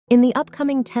In the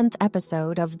upcoming 10th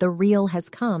episode of The Real Has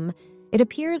Come, it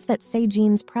appears that Se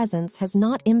Jin's presence has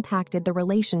not impacted the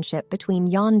relationship between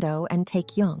Yeon Doo and Tae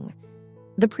Kyung.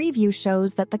 The preview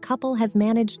shows that the couple has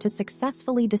managed to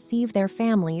successfully deceive their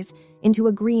families into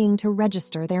agreeing to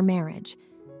register their marriage.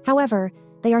 However,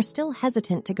 they are still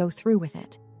hesitant to go through with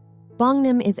it.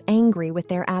 Bongnim is angry with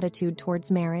their attitude towards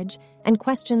marriage and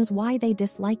questions why they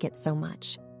dislike it so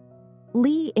much.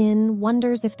 Lee In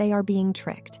wonders if they are being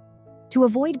tricked. To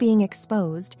avoid being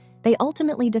exposed, they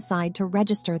ultimately decide to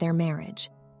register their marriage.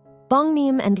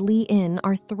 Bongnim and Lee In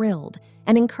are thrilled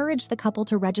and encourage the couple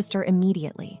to register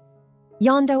immediately.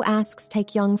 Yeon Doo asks Tae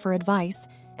Kyung for advice,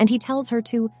 and he tells her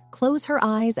to close her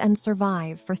eyes and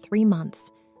survive for 3 months,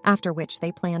 after which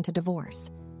they plan to divorce.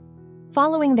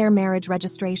 Following their marriage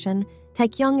registration, Tae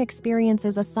Kyung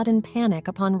experiences a sudden panic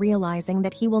upon realizing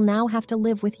that he will now have to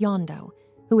live with Yeon Doo,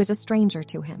 who is a stranger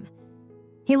to him.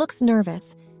 He looks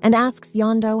nervous and asks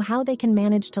Yeon Doo how they can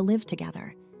manage to live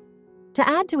together. To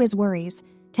add to his worries,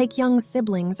 Tae Kyung's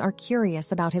siblings are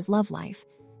curious about his love life,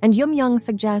 and Yum Young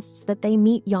suggests that they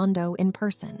meet Yeon Doo in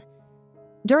person.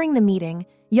 During the meeting,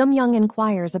 Yum Young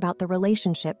inquires about the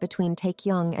relationship between Tae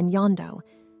Kyung and Yeon Doo,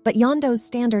 but Yeon Doo's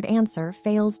standard answer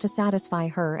fails to satisfy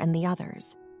her and the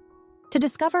others. To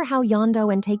discover how Yeon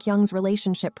Doo and Tae Kyung's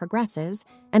relationship progresses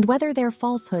and whether their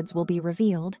falsehoods will be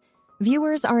revealed,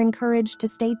 viewers are encouraged to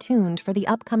stay tuned for the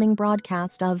upcoming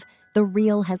broadcast of The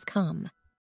Real Has Come.